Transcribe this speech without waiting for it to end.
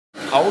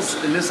aus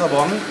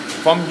Lissabon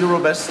vom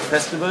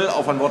Eurobest-Festival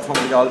auf ein Wort vom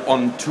Regal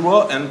on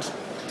tour and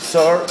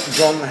Sir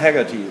John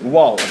Hegarty.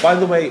 Wow. By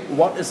the way,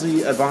 what is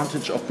the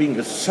advantage of being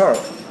a Sir?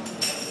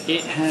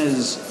 It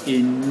has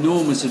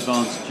enormous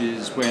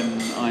advantages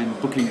when I'm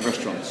booking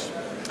restaurants.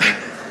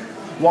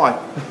 Why?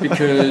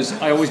 Because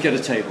I always get a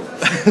table.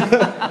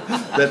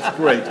 That's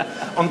great.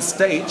 On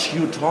stage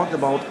you talk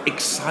about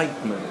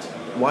excitement.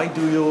 Why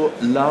do you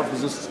love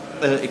this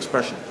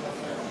expression?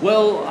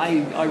 Well,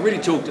 I really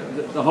talked,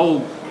 the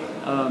whole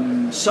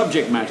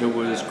subject matter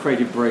was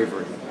creative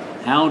bravery.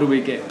 How do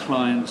we get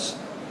clients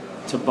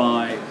to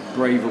buy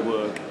braver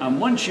work? And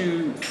once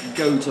you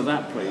go to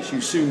that place,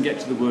 you soon get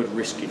to the word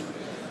risky.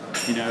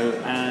 You know,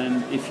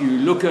 and if you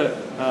look at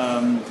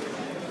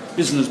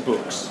business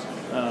books,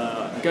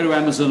 go to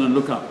Amazon and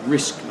look up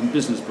risk and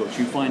business books.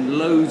 You find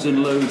loads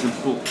and loads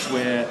of books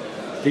where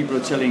people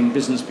are telling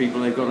business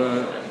people they've got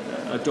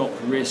to adopt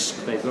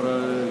risk. They've got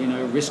to, you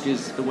know, risk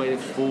is the way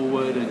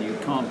forward, and you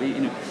can't be,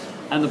 you know.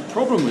 And the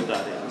problem with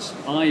that is,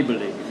 I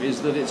believe,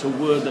 is that it's a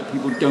word that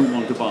people don't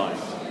want to buy.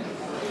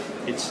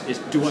 It's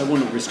do I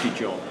want a risky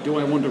job? Do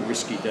I want a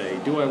risky day?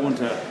 Do I want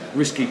a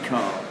risky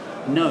car?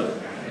 No.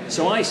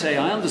 So I say,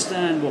 I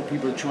understand what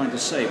people are trying to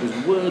say,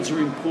 because words are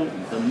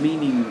important, the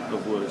meaning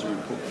of words are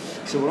important.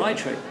 So what I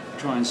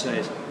try and say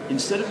is,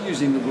 instead of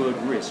using the word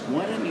risk,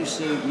 why don't you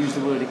use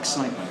the word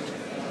excitement?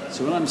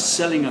 So when I'm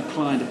selling a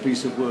client a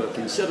piece of work,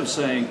 instead of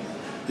saying,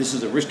 this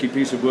is a risky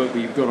piece of work but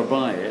you've got to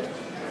buy it,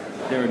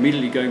 they're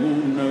immediately going, oh,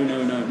 no,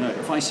 no, no, no.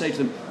 If I say to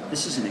them,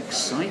 this is an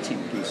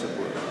exciting piece of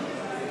work,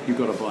 you've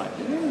got to buy it.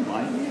 Oh,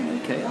 right,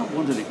 okay, I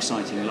want an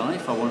exciting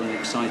life, I want an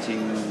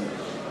exciting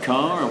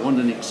car, I want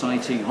an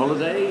exciting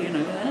holiday, you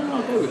know,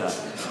 I'll go with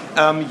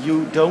that.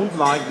 You don't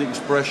like the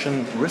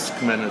expression risk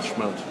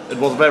management. It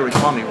was very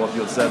funny what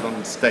you said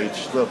on stage.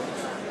 So,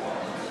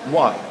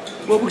 why?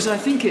 Well, because I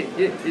think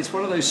it's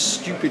one of those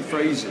stupid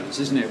phrases,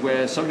 isn't it,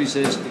 where somebody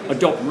says,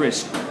 adopt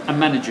risk and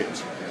manage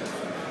it.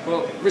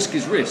 Well, risk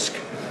is risk,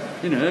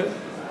 you know.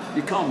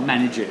 You can't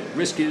manage it.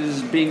 Risk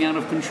is being out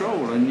of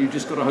control, and you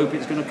just got to hope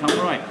it's going to come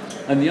right.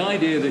 And the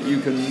idea that you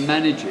can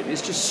manage it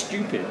is just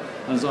stupid.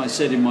 As I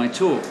said in my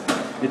talk,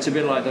 it's a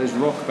bit like those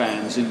rock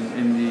bands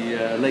in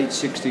the late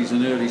 60s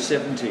and early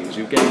 70s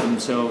who gave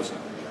themselves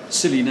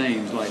silly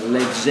names like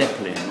Led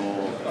Zeppelin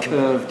or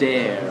Curved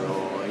Air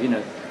or, you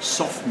know,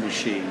 Soft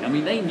Machine. I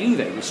mean, they knew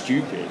they were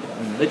stupid.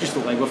 They just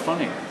thought they were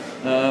funny.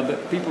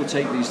 But people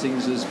take these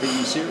things as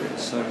being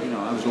serious. So, you know,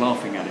 I was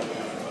laughing at it.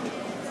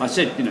 I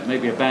said, you know,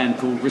 maybe a band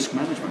called Risk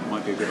Management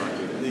might be a good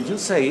idea. You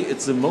say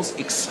it's the most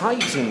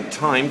exciting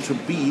time to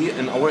be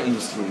in our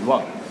industry.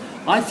 Why?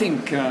 I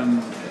think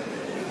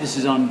this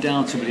is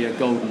undoubtedly a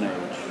golden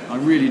age. I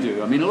really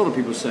do. I mean, a lot of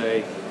people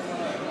say,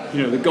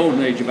 you know, the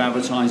golden age of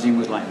advertising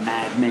was like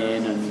Mad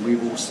Men, and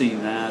we've all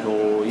seen that.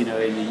 Or, you know,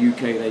 in the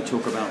UK they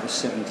talk about the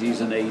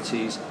 70s and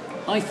 80s.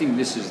 I think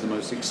this is the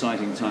most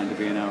exciting time to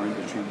be in our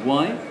industry.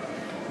 Why?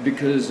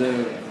 Because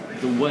the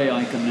way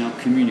I can now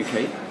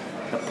communicate,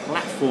 the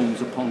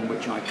platforms upon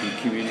which I can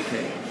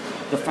communicate,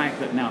 the fact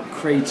that now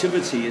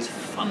creativity is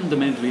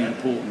fundamentally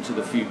important to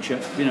the future.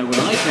 You know, when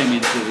I came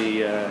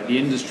into the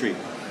industry,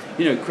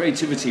 you know,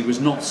 creativity was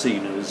not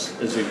seen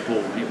as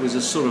important. It was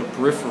a sort of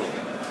peripheral,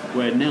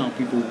 where now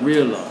people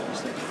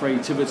realise that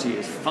creativity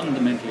is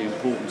fundamentally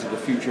important to the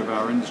future of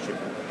our industry.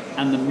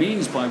 And the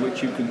means by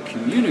which you can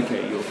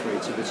communicate your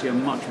creativity are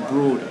much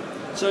broader.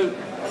 So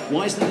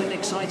why is that an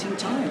exciting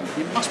time?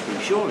 It must be,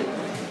 surely.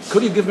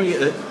 Could you give me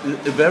a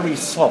very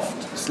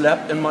soft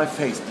slap in my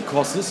face?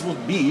 Because this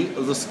would be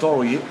the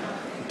story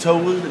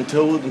told and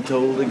told and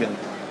told again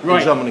in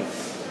Germany.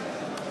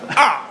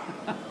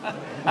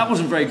 That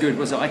wasn't very good,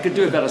 was it? I could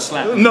do a better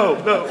slap.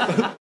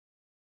 No.